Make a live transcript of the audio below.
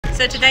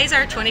So today's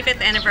our 25th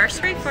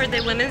anniversary for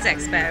the Women's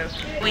Expo.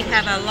 We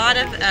have a lot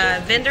of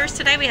vendors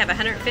today. We have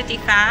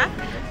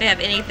 155. We have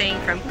anything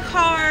from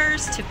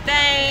cars to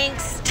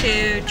banks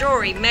to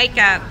jewelry,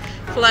 makeup,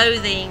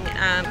 clothing,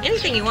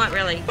 anything you want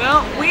really.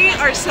 Well, we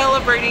are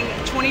celebrating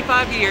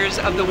 25 years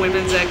of the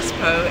Women's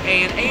Expo,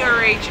 and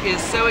ARH is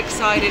so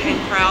excited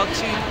and proud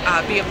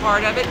to be a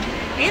part of it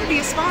and be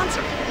a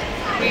sponsor.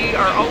 We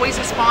are always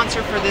a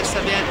sponsor for this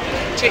event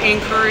to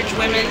encourage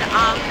women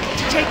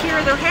to take care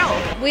of their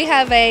health. We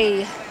have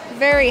a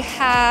very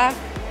high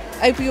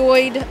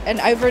opioid and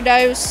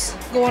overdose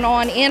going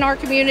on in our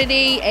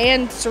community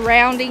and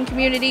surrounding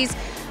communities.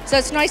 So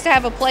it's nice to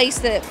have a place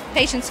that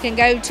patients can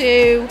go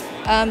to,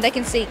 they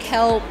can seek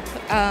help,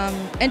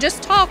 and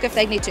just talk if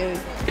they need to.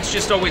 It's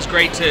just always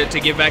great to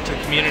give back to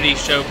the community,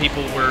 show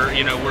people we're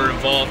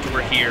involved,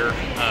 we're here,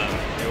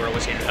 and we're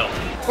always here to help.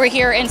 We're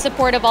here in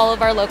support of all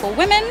of our local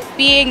women.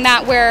 Being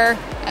that we're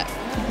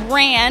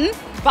ran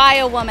by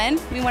a woman,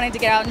 we wanted to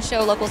get out and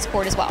show local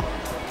support as well.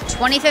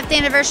 25th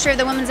anniversary of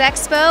the Women's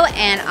Expo,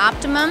 and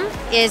Optimum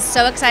is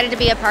so excited to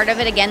be a part of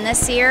it again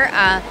this year.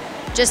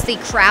 Just the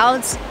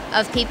crowds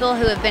of people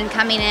who have been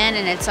coming in,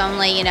 and it's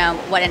only, an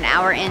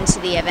hour into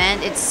the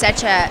event. It's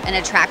such an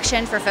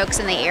attraction for folks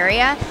in the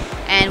area,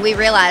 and we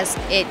realize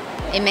it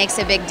makes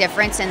a big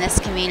difference in this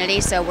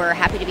community, so we're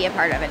happy to be a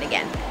part of it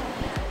again.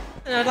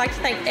 And I'd like to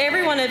thank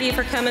every one of you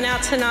for coming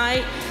out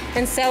tonight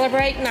and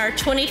celebrating our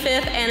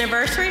 25th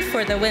anniversary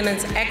for the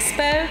Women's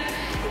Expo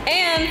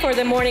and for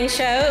the morning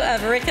show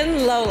of Rick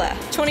and Lola.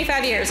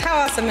 25 years. How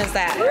awesome is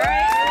that,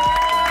 right?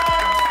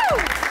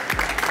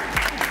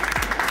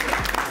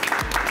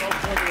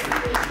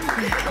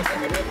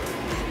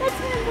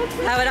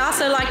 I would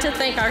also like to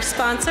thank our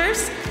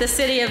sponsors, the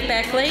City of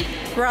Beckley,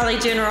 Raleigh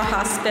General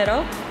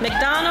Hospital,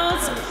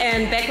 McDonald's,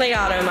 and Beckley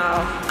Auto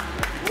Mall.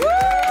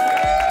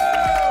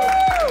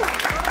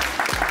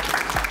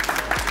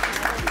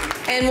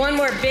 And one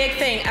more big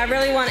thing, I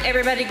really want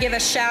everybody to give a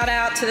shout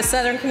out to the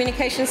Southern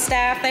Communications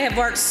staff. They have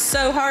worked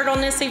so hard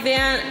on this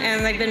event,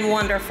 and they've been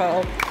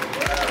wonderful.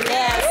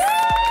 Yes.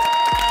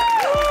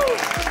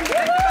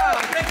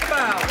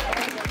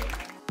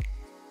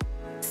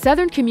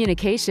 Southern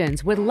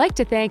Communications would like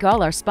to thank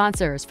all our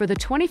sponsors for the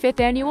 25th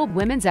Annual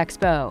Women's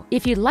Expo.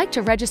 If you'd like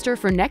to register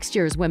for next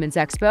year's Women's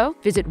Expo,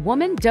 visit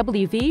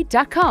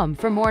womanwv.com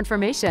for more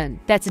information.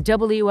 That's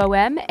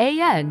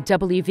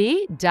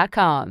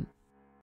WOMANWV.com.